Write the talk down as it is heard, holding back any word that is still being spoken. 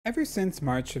Ever since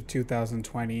March of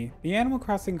 2020, the Animal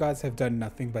Crossing gods have done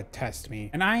nothing but test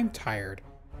me, and I'm tired.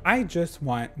 I just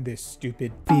want this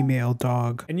stupid female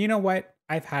dog. And you know what?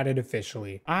 I've had it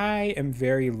officially. I am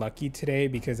very lucky today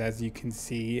because, as you can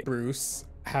see, Bruce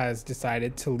has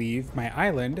decided to leave my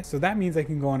island, so that means I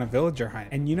can go on a villager hunt.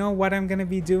 And you know what I'm gonna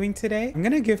be doing today? I'm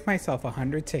gonna give myself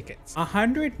 100 tickets,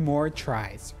 100 more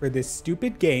tries for this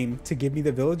stupid game to give me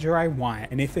the villager I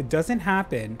want. And if it doesn't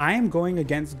happen, I am going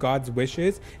against God's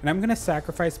wishes and I'm gonna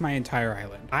sacrifice my entire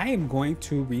island. I am going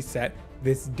to reset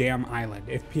this damn island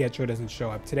if Pietro doesn't show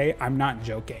up today. I'm not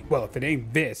joking. Well, if it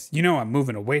ain't this, you know I'm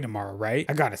moving away tomorrow, right?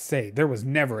 I gotta say, there was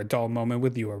never a dull moment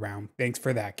with you around. Thanks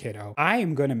for that, kiddo. I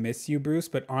am gonna miss you, Bruce,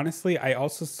 but honestly, I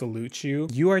also salute you.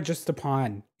 You are just a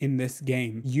pawn in this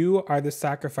game. You are the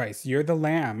sacrifice. You're the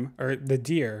lamb, or the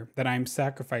deer, that I'm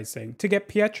sacrificing to get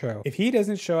Pietro. If he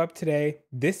doesn't show up today,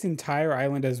 this entire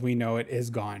island as we know it is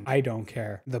gone. I don't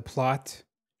care. The plot,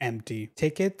 empty.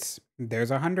 Tickets,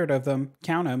 there's 100 of them.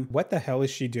 Count them. What the hell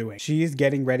is she doing? She is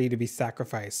getting ready to be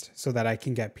sacrificed so that I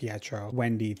can get Pietro.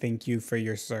 Wendy, thank you for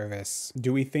your service.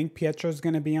 Do we think Pietro's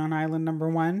gonna be on island number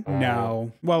 1?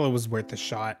 No. Well, it was worth a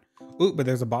shot. Ooh, but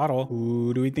there's a bottle.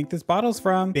 Who do we think this bottle's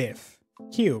from? Biff.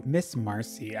 Cute. Miss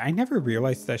Marcy. I never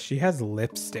realized that she has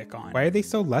lipstick on. Why are they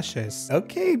so luscious?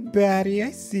 Okay, baddie,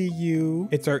 I see you.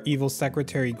 It's our evil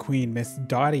secretary queen, Miss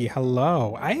Dottie.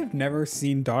 Hello. I have never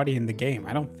seen Dottie in the game,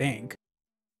 I don't think.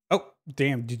 Oh,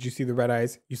 damn, did you see the red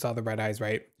eyes? You saw the red eyes,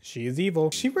 right? She is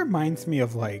evil. She reminds me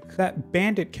of like that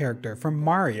bandit character from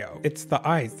Mario. It's the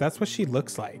eyes, that's what she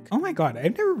looks like. Oh my god, I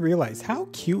never realized how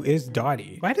cute is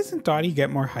Dottie. Why doesn't Dottie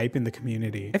get more hype in the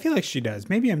community? I feel like she does.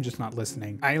 Maybe I'm just not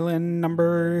listening. Island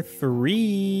number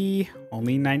 3.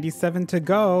 Only 97 to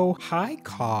go. Hi,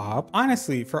 Cobb.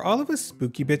 Honestly, for all of us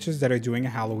spooky bitches that are doing a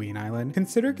Halloween island,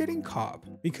 consider getting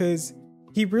Cobb because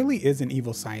he really is an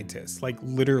evil scientist. Like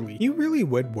literally, he really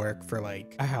would work for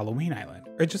like a Halloween island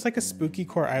or just like a spooky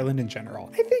core island in general.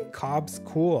 I think Cobb's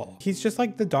cool. He's just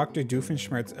like the Dr.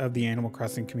 Doofenshmirtz of the Animal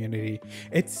Crossing community.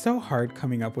 It's so hard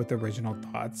coming up with original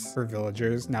thoughts for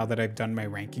villagers now that I've done my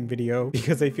ranking video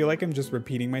because I feel like I'm just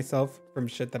repeating myself from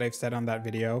shit that I've said on that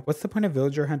video. What's the point of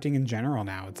villager hunting in general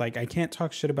now? It's like I can't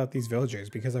talk shit about these villagers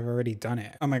because I've already done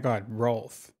it. Oh my god,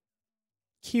 Rolf.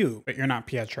 Cute, but you're not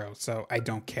Pietro, so I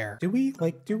don't care. Do we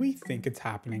think it's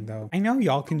happening though? I know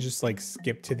y'all can just like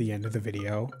skip to the end of the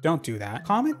video. Don't do that.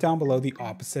 Comment down below the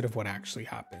opposite of what actually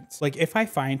happens. Like if I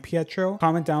find Pietro,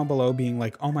 comment down below being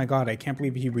like, oh my god, I can't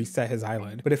believe he reset his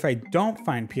island. But if I don't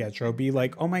find Pietro, be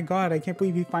like, oh my god, I can't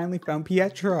believe he finally found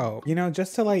Pietro. You know,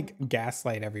 just to like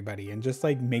gaslight everybody and just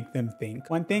like make them think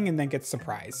one thing and then get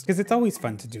surprised. Because it's always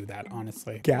fun to do that,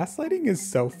 honestly. Gaslighting is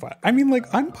so fun. I mean, like,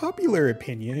 unpopular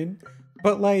opinion,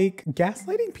 but like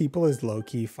gaslighting people is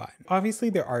low-key fun.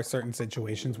 Obviously there are certain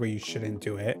situations where you shouldn't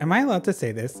do it. Am I allowed to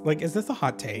say this? Like, is this a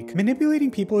hot take? Manipulating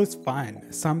people is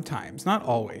fun sometimes, not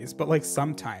always, but like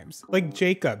sometimes. Like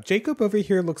Jacob over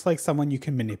here looks like someone you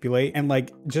can manipulate and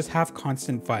like just have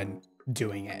constant fun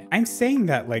doing it. I'm saying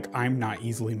that like I'm not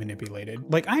easily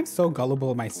manipulated. Like I'm so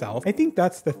gullible myself. I think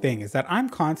that's the thing, is that I'm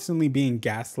constantly being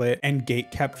gaslit and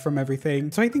gate kept from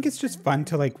everything. So I think it's just fun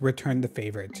to like return the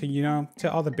favor to, you know,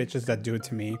 to all the bitches that do it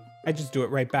to me. I just do it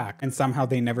right back and somehow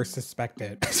they never suspect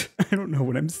it. I don't know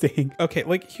what I'm saying. Okay,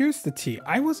 like here's the tea.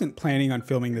 I wasn't planning on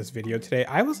filming this video today.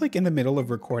 I was like in the middle of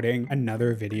recording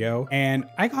another video and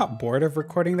I got bored of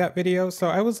recording that video. So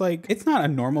I was like, it's not a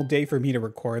normal day for me to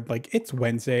record. Like it's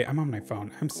Wednesday. I'm on my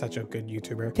phone. I'm such a good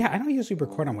YouTuber. Yeah, I don't usually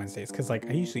record on Wednesdays because like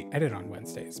I usually edit on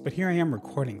Wednesdays, but here I am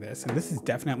recording this and this is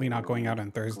definitely not going out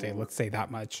on Thursday. Let's say that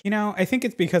much. You know, I think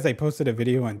it's because I posted a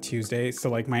video on Tuesday.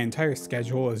 So like my entire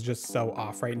schedule is just so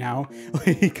off right now.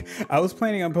 Like I was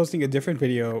planning on posting a different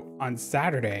video on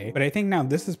Saturday, but I think now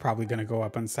this is probably gonna go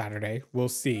up on Saturday. We'll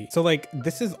see. So like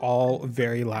this is all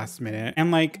very last minute.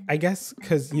 And like, I guess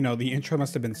because, you know, the intro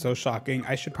must have been so shocking,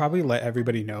 I should probably let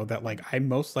everybody know that like I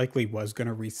most likely was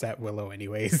gonna reset Willow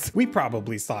anyways. We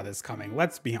probably saw this coming.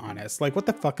 Let's be honest. Like what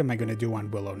the fuck am I gonna do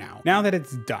on Willow now? Now that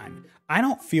it's done. I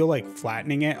don't feel like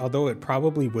flattening it, although it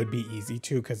probably would be easy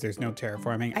to because there's no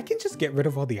terraforming. I can just get rid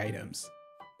of all the items.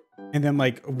 And then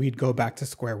like we'd go back to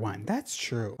square one. That's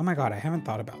true. Oh my god, I haven't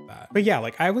thought about that. But yeah,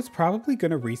 like I was probably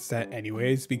gonna reset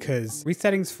anyways because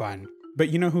resetting's fun. But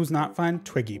you know who's not fun?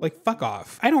 Twiggy. Like fuck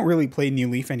off. I don't really play New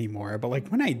Leaf anymore, but like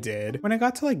when I did, when I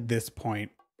got to like this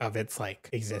point of its like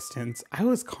existence, I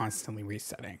was constantly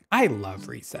resetting. I love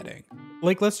resetting.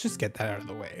 Like, let's just get that out of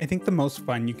the way. I think the most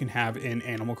fun you can have in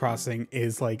Animal Crossing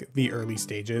is like the early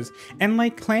stages and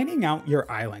like planning out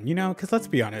your island, you know, because let's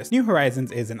be honest, New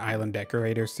Horizons is an island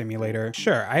decorator simulator.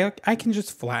 Sure, I can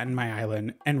just flatten my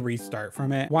island and restart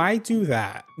from it. Why do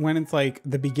that when it's like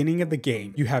the beginning of the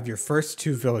game? You have your first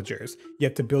 2 villagers, you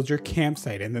have to build your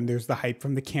campsite, and then there's the hype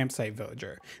from the campsite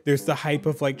villager. There's the hype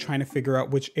of like trying to figure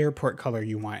out which airport color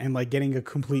you want and like getting a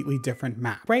completely different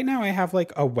map. Right now I have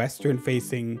like a western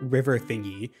facing river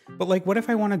thingy, but like what if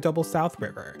I want a double south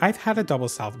river? I've had a double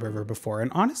south river before,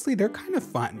 and honestly they're kind of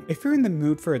fun. If you're in the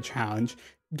mood for a challenge,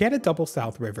 get a double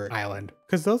south river island,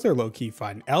 because those are low-key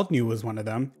fun. Eldnew was one of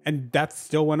them, and that's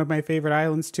still one of my favorite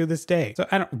islands to this day. So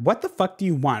what the fuck do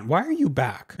you want? Why are you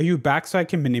back? Are you back so I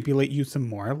can manipulate you some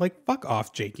more? Like, fuck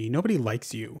off, Jakey. Nobody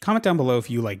likes you. Comment down below if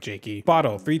you like Jakey.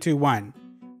 Bottle 321.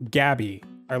 Gabby,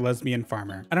 our lesbian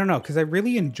farmer. I don't know, because I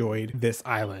really enjoyed this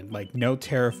island. Like, no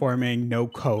terraforming, no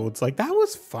codes. Like, that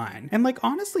was fun. And like,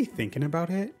 honestly thinking about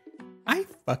it, I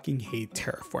fucking hate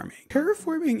terraforming.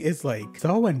 Terraforming is like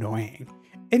so annoying.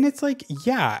 And it's like,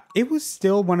 yeah, it was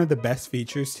still one of the best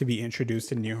features to be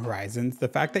introduced in New Horizons. The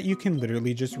fact that you can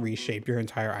literally just reshape your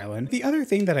entire island. The other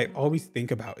thing that I always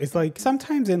think about is like,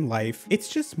 sometimes in life, it's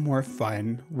just more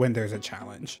fun when there's a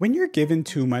challenge. When you're given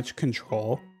too much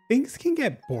control, things can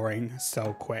get boring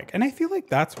so quick. And I feel like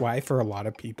that's why for a lot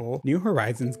of people, New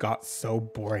Horizons got so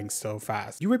boring so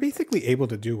fast. You were basically able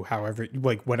to do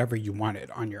whatever you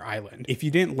wanted on your island. If you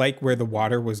didn't like where the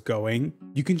water was going,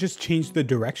 you can just change the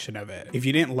direction of it. If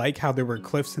you didn't like how there were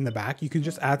cliffs in the back, you can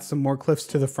just add some more cliffs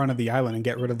to the front of the island and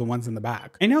get rid of the ones in the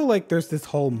back. I know like there's this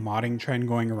whole modding trend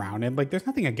going around, and like there's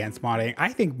nothing against modding. I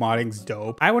think modding's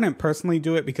dope. I wouldn't personally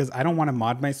do it because I don't want to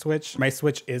mod my Switch. My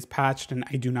Switch is patched and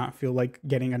I do not feel like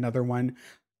getting another one.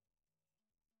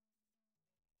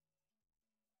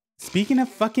 Speaking of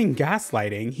fucking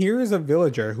gaslighting, here is a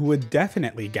villager who would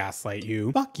definitely gaslight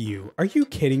you. Fuck you. Are you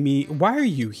kidding me? Why are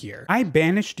you here? I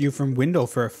banished you from Window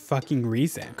for a fucking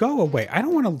reason. Go away. I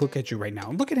don't want to look at you right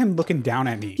now. Look at him looking down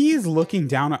at me. He is looking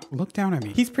down. Look down at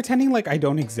me. He's pretending like I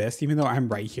don't exist even though I'm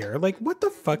right here. Like, what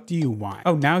the fuck do you want?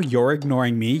 Oh, now you're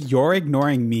ignoring me? You're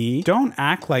ignoring me? Don't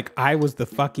act like I was the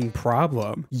fucking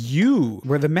problem. You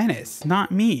were the menace,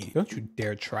 not me. Don't you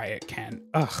dare try it, Ken.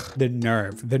 Ugh, the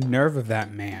nerve of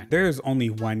that man. There is only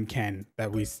one Ken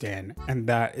that we stan, and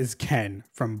that is Ken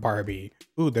from Barbie.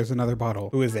 Ooh, there's another bottle.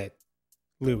 Who is it?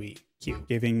 Louis. Cute.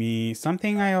 Giving me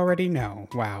something I already know.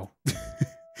 Wow.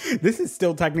 This is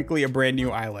still technically a brand new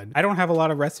island. I don't have a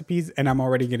lot of recipes and I'm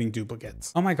already getting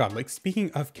duplicates. Oh my god, like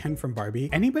speaking of Ken from Barbie,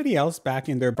 anybody else back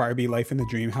in their Barbie Life in the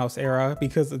Dream House era?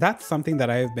 Because that's something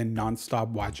that I have been nonstop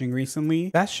watching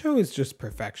recently. That show is just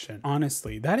perfection.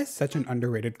 Honestly, that is such an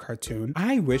underrated cartoon.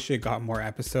 I wish it got more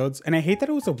episodes, and I hate that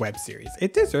it was a web series.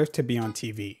 It deserved to be on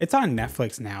TV. It's on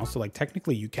Netflix now, so like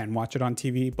technically you can watch it on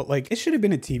TV, but like it should have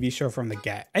been a TV show from the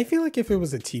get. I feel like if it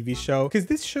was a TV show, because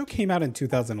this show came out in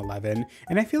 2011,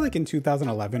 and I feel like in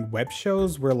 2011 web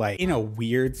shows were like in a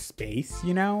weird space,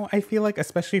 you know? I feel like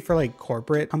especially for like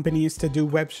corporate companies to do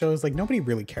web shows, like nobody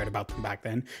really cared about them back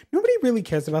then. Nobody really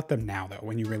cares about them now though,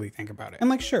 when you really think about it. And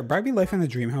like sure, Barbie Life in the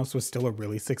Dream House was still a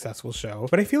really successful show,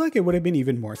 but I feel like it would have been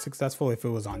even more successful if it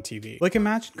was on TV. Like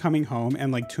imagine coming home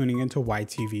and like tuning into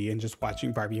YTV and just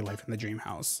watching Barbie Life in the Dream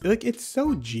House. Like it's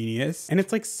so genius and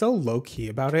it's like so low key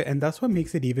about it, and that's what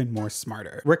makes it even more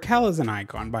smarter. Raquel is an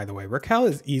icon, by the way. Raquel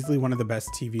is easily one of the best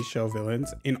TV show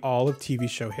villains in all of TV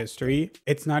show history.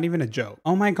 It's not even a joke.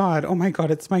 Oh my god,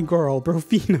 it's my girl,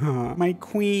 Brofina, my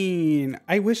queen.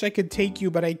 I wish I could take you,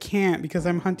 but I can't because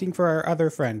I'm hunting for our other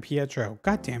friend, Pietro.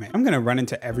 God damn it. I'm gonna run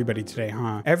into everybody today,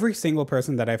 huh? Every single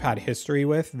person that I've had history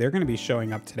with, they're gonna be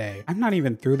showing up today. I'm not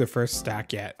even through the first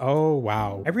stack yet. Oh,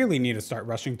 wow. I really need to start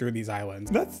rushing through these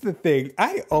islands. That's the thing.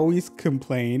 I always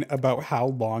complain about how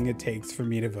long it takes for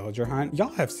me to villager hunt. Y'all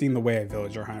have seen the way I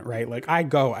villager hunt, right? Like I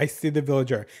go, I see the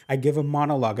villager, I give a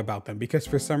monologue about them because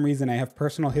for some reason I have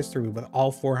personal history with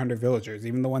all 400 villagers,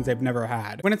 even the ones I've never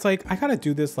had. When it's like, I gotta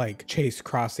do this like Chase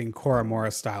Crossing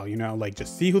Koramora style, you know, like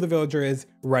just see who the villager is,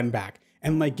 run back,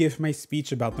 and like give my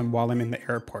speech about them while I'm in the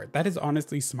airport. That is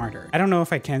honestly smarter. I don't know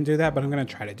if I can do that, but I'm gonna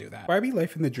try to do that. Barbie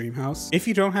Life in the Dream House. If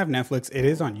you don't have Netflix, it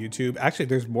is on YouTube. Actually,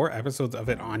 there's more episodes of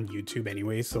it on YouTube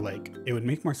anyway, so like it would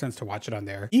make more sense to watch it on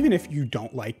there. Even if you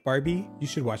don't like Barbie, you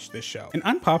should watch this show. An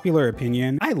unpopular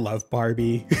opinion, I love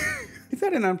Barbie. Is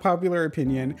that an unpopular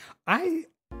opinion? I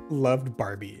loved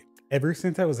Barbie ever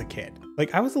since I was a kid.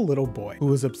 Like I was a little boy who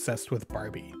was obsessed with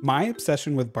Barbie. My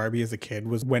obsession with Barbie as a kid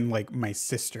was when like my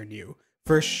sister knew.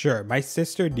 For sure. My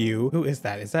sister knew. Who is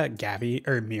that? Is that Gabby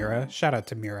or Mira? Shout out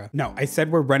to Mira. No, I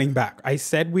said we're running back. I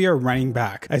said we are running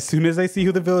back. As soon as I see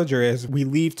who the villager is, we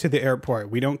leave to the airport.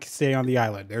 We don't stay on the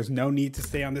island. There's no need to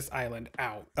stay on this island.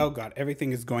 Ow. Oh God,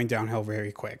 everything is going downhill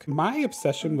very quick. My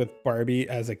obsession with Barbie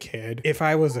as a kid, if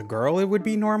I was a girl, it would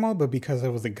be normal, but because I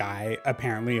was a guy,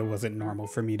 apparently it wasn't normal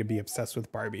for me to be obsessed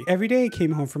with Barbie. Every day I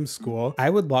came home from school,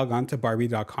 I would log on to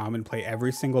Barbie.com and play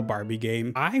every single Barbie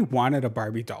game. I wanted a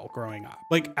Barbie doll growing up.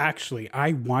 Like, actually,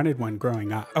 I wanted one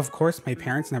growing up. Of course, my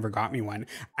parents never got me one.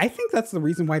 I think that's the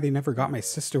reason why they never got my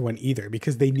sister one either,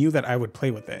 because they knew that I would play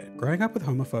with it. Growing up with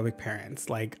homophobic parents,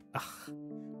 like, ugh.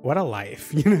 What a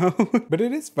life, you know? But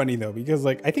it is funny though, because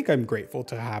like, I think I'm grateful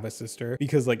to have a sister,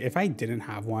 because like, if I didn't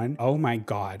have one, oh my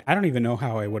God, I don't even know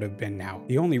how I would have been now.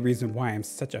 The only reason why I'm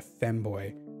such a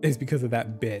femboy is because of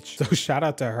that bitch. So shout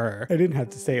out to her. I didn't have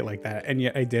to say it like that, and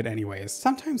yet I did anyways.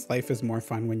 Sometimes life is more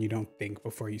fun when you don't think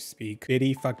before you speak.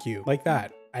 Biddy, fuck you. Like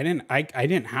that. I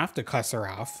didn't have to cuss her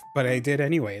off, but I did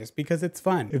anyways, because it's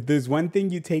fun. If there's one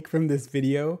thing you take from this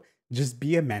video, just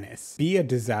be a menace. Be a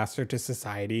disaster to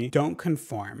society. Don't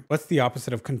conform. What's the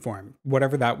opposite of conform?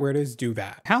 Whatever that word is, do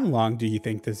that. How long do you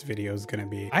think this video is gonna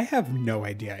be? I have no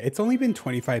idea. It's only been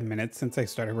 25 minutes since I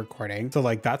started recording. So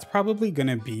like, that's probably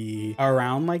gonna be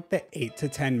around like the 8 to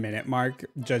 10 minute mark,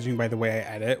 judging by the way I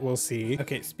edit. We'll see.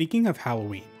 Okay, speaking of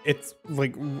Halloween, it's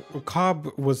like, Cobb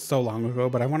was so long ago,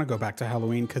 but I wanna go back to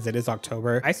Halloween because it is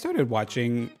October. I started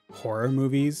watching horror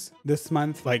movies this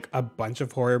month, like a bunch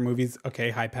of horror movies. Okay,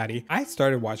 hi Patty. I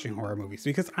started watching horror movies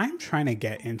because I'm trying to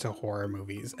get into horror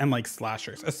movies and like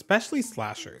slashers, especially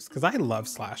slashers, because I love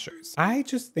slashers. I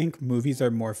just think movies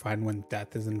are more fun when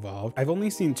death is involved. I've only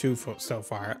seen two so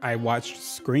far. I watched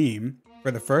Scream for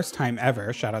the first time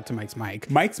ever. Shout out to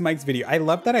Mike's video. I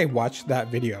love that I watched that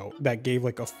video that gave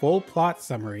like a full plot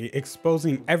summary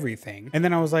exposing everything. And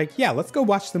then I was like, yeah, let's go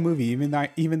watch the movie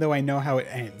even though I know how it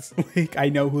ends. Like, I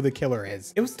know who the killer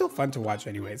is. It was still fun to watch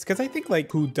anyways, because I think like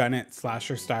whodunit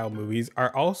slasher style movies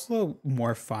are also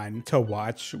more fun to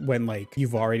watch when like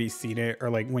you've already seen it,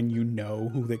 or like when you know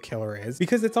who the killer is,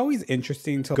 because it's always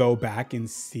interesting to go back and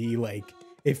see like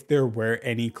if there were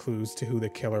any clues to who the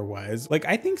killer was. Like,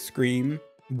 I think Scream,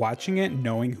 watching it,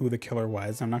 knowing who the killer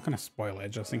was, I'm not gonna spoil it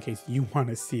just in case you want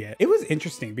to see it. It was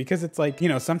interesting because it's like, you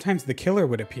know, sometimes the killer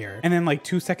would appear and then like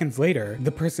 2 seconds later,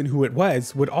 the person who it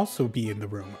was would also be in the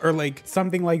room, or like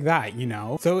something like that, you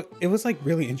know? So it was like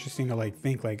really interesting to like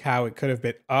think like how it could have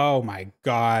been. Oh my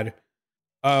God.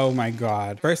 Oh my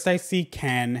God. First I see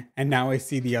Ken, and now I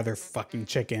see the other fucking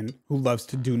chicken who loves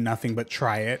to do nothing but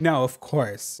try it. No, of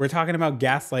course. We're talking about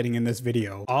gaslighting in this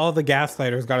video. All the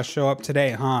gaslighters gotta show up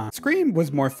today, huh? Scream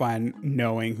was more fun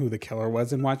knowing who the killer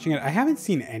was and watching it. I haven't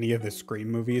seen any of the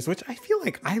Scream movies, which I feel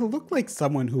like I look like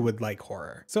someone who would like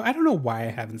horror. So I don't know why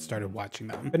I haven't started watching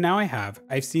them, but now I have.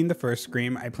 I've seen the first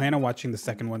Scream. I plan on watching the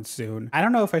second one soon. I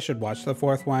don't know if I should watch the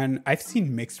fourth one. I've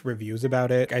seen mixed reviews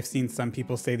about it. I've seen some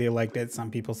people say they liked it,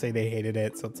 some people say they hated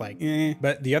it, so it's like eh.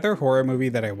 But the other horror movie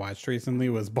that I watched recently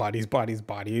was Bodies.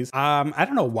 I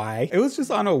don't know why. It was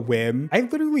just on a whim. I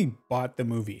literally bought the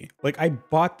movie. Like, I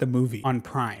bought the movie on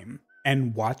Prime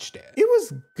and watched it. It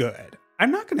was good.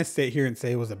 I'm not gonna sit here and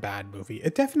say it was a bad movie.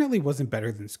 It definitely wasn't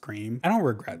better than Scream. I don't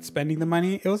regret spending the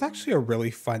money. It was actually a really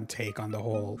fun take on the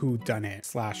whole whodunit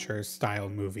slasher style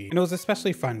movie. And it was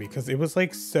especially fun because it was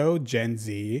like so Gen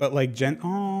Z, but like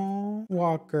oh,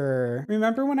 Walker.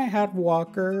 Remember when I had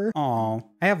Walker? Oh,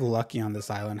 I have Lucky on this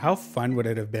island. How fun would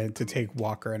it have been to take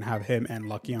Walker and have him and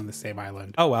Lucky on the same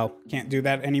island? Oh well, can't do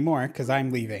that anymore because I'm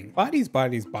leaving. Bodies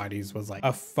was like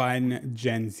a fun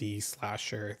Gen Z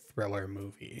slasher thriller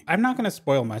movie. I'm not gonna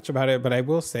spoil much about it, but I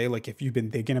will say, like, if you've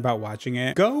been thinking about watching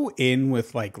it, go in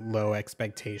with like low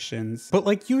expectations, but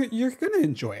like you're gonna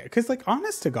enjoy it because, like,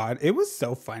 honest to God, it was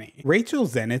so funny. Rachel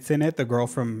Zennett's in it, the girl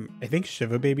from, I think,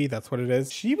 Shiva Baby, that's what it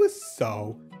is. She was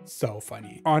so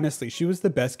funny. Honestly, she was the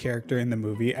best character in the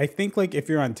movie. I think, like, if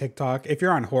you're on TikTok, if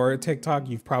you're on horror TikTok,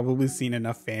 you've probably seen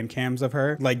enough fan cams of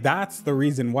her. Like, that's the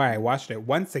reason why I watched it.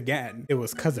 Once again, it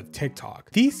was because of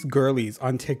TikTok. These girlies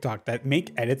on TikTok that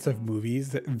make edits of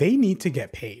movies, they need to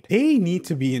get paid. They need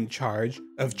to be in charge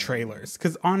of trailers,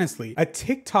 because honestly, a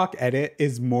TikTok edit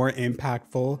is more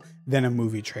impactful than a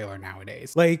movie trailer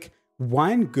nowadays. Like,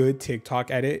 one good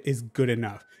TikTok edit is good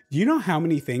enough. Do you know how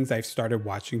many things I've started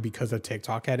watching because of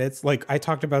TikTok edits? Like, I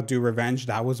talked about Do Revenge.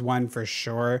 That was one for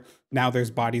sure. Now there's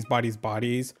Bodies.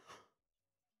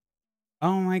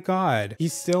 Oh my god.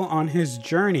 He's still on his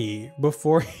journey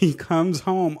before he comes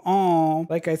home. Oh,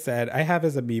 like I said, I have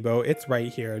his amiibo. It's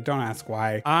right here. Don't ask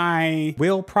why. I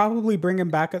will probably bring him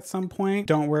back at some point.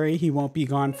 Don't worry, he won't be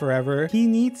gone forever. He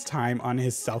needs time on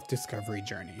his self-discovery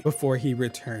journey before he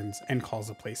returns and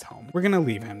calls a place home. We're gonna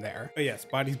leave him there. But yes,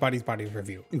 bodies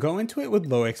review. Go into it with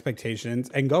low expectations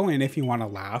and go in if you want to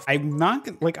laugh. I'm not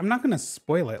gonna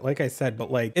spoil it, like I said,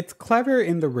 but like, it's clever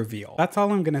in the reveal. That's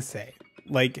all I'm gonna say.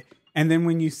 Like, and then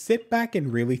when you sit back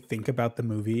and really think about the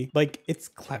movie, like, it's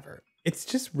clever. It's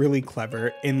just really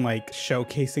clever in like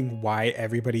showcasing why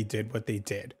everybody did what they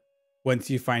did. Once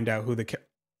you find out who the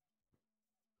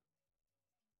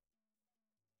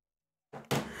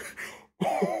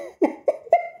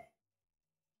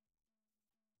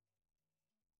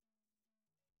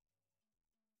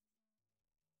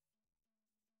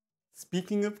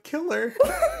Speaking of killer, is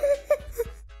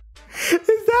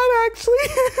that actually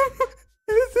him?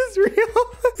 Is this real?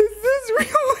 Is this real?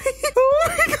 Oh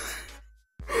my god.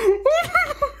 Oh my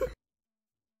god.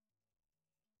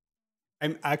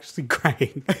 I'm actually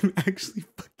crying. I'm actually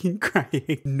fucking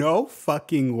crying. No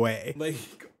fucking way.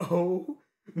 Like, oh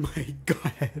my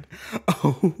god.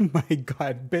 Oh my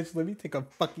god. Bitch, let me take a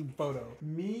fucking photo.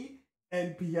 Me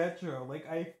and Pietro, like,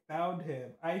 I found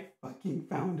him. I fucking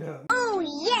found him. Oh,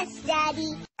 yes,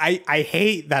 Daddy. I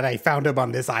hate that I found him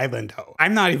on this island, though.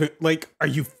 I'm not even, like, are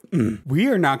you... We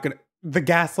are not gonna... The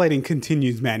gaslighting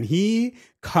continues, man. He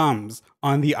comes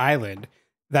on the island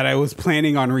that I was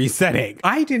planning on resetting.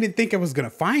 I didn't think I was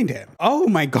gonna find him. Oh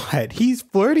my god, he's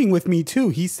flirting with me too.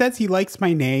 He says he likes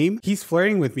my name. He's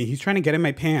flirting with me. He's trying to get in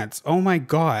my pants. Oh my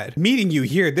god. Meeting you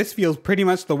here, this feels pretty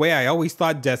much the way I always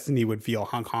thought Destiny would feel,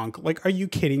 honk honk. Like, are you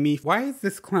kidding me? Why is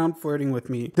this clown flirting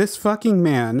with me? This fucking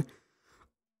man...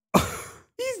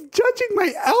 He's judging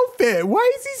my outfit.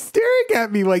 Why is he staring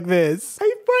at me like this?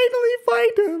 I finally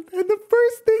find him, and the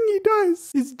first thing he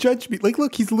does is judge me. Like,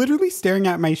 look, he's literally staring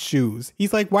at my shoes.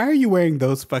 He's like, why are you wearing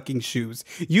those fucking shoes?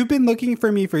 You've been looking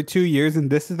for me for 2 years,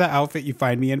 and this is the outfit you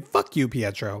find me in. Fuck you,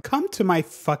 Pietro. Come to my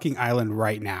fucking island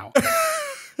right now.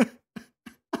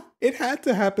 It had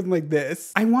to happen like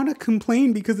this. I want to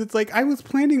complain because it's like, I was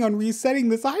planning on resetting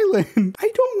this island.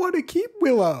 I don't want to keep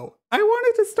Willow. I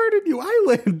wanted to start a new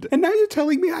island. And now you're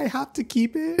telling me I have to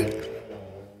keep it?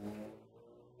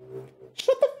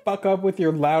 Shut the fuck up with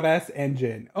your loud ass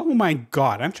engine. Oh my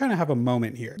god, I'm trying to have a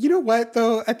moment here. You know what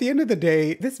though? At the end of the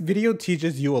day, this video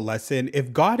teaches you a lesson.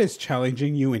 If God is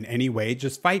challenging you in any way,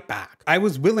 just fight back. I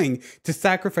was willing to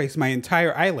sacrifice my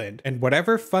entire island, and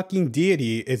whatever fucking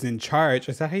deity is in charge,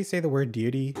 is that how you say the word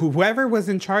deity? Whoever was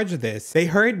in charge of this, they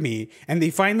heard me and they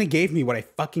finally gave me what I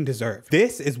fucking deserve.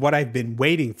 This is what I've been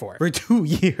waiting for 2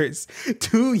 years.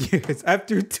 2 years.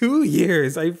 After 2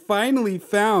 years, I finally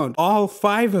found all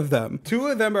 5 of them. 2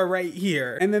 of them are right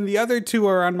here, and then the other 2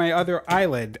 are on my other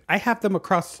island. I have them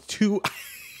across 2.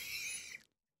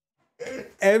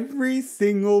 Every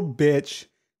single bitch.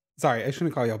 Sorry, I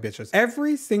shouldn't call y'all bitches.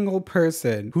 Every single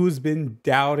person who's been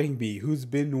doubting me, who's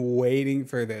been waiting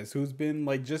for this, who's been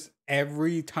like, just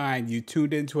every time you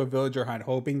tuned into a villager hunt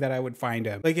hoping that I would find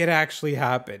him. Like, it actually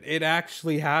happened. It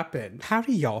actually happened. How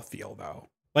do y'all feel though?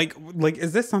 Like,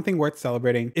 is this something worth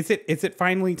celebrating? Is it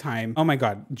finally time? Oh my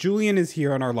god, Julian is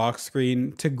here on our lock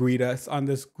screen to greet us on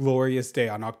this glorious day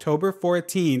on October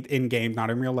 14th in game, not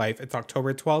in real life. It's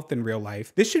October 12th in real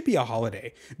life. This should be a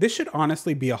holiday. This should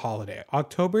honestly be a holiday.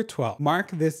 October 12th.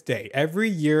 Mark this day. Every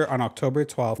year on October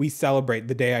 12th, we celebrate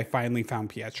the day I finally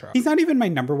found Pietro. He's not even my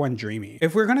 #1 dreamie.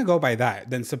 If we're gonna go by that,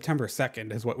 then September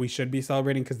 2nd is what we should be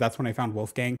celebrating because that's when I found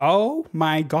Wolfgang. Oh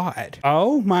my god.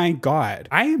 Oh my god.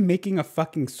 I am making a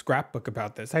fucking scrapbook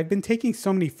about this. I've been taking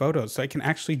so many photos so I can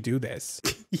actually do this.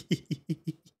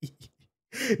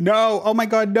 No, oh my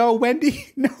god, no,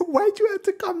 Wendy, no, why'd you have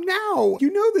to come now?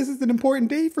 You know this is an important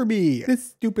day for me.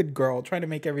 This stupid girl trying to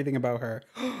make everything about her.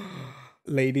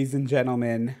 Ladies and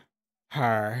gentlemen,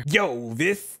 her. Yo,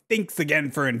 this thanks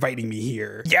again for inviting me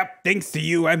here. Yep, thanks to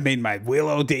you, I made my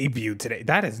Willow debut today.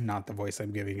 That is not the voice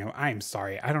I'm giving him. I'm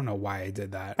sorry. I don't know why I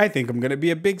did that. I think I'm gonna be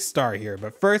a big star here,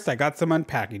 but first I got some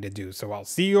unpacking to do, so I'll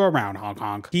see you around, honk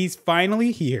honk. He's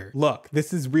finally here. Look,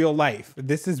 this is real life.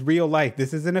 This is real life.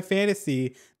 This isn't a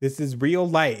fantasy. This is real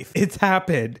life. It's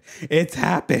happened. It's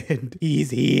happened.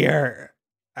 He's here.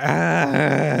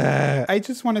 I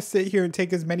just want to sit here and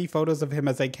take as many photos of him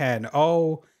as I can.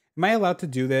 Oh, am I allowed to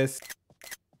do this?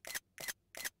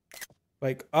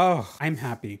 Like, oh, I'm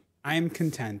happy. I'm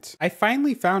content. I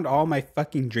finally found all my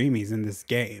fucking dreamies in this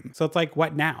game. So it's like,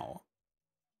 what now?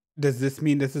 Does this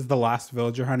mean this is the last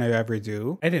villager hunt I ever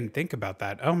do? I didn't think about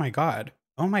that. Oh my god.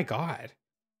 Oh my god.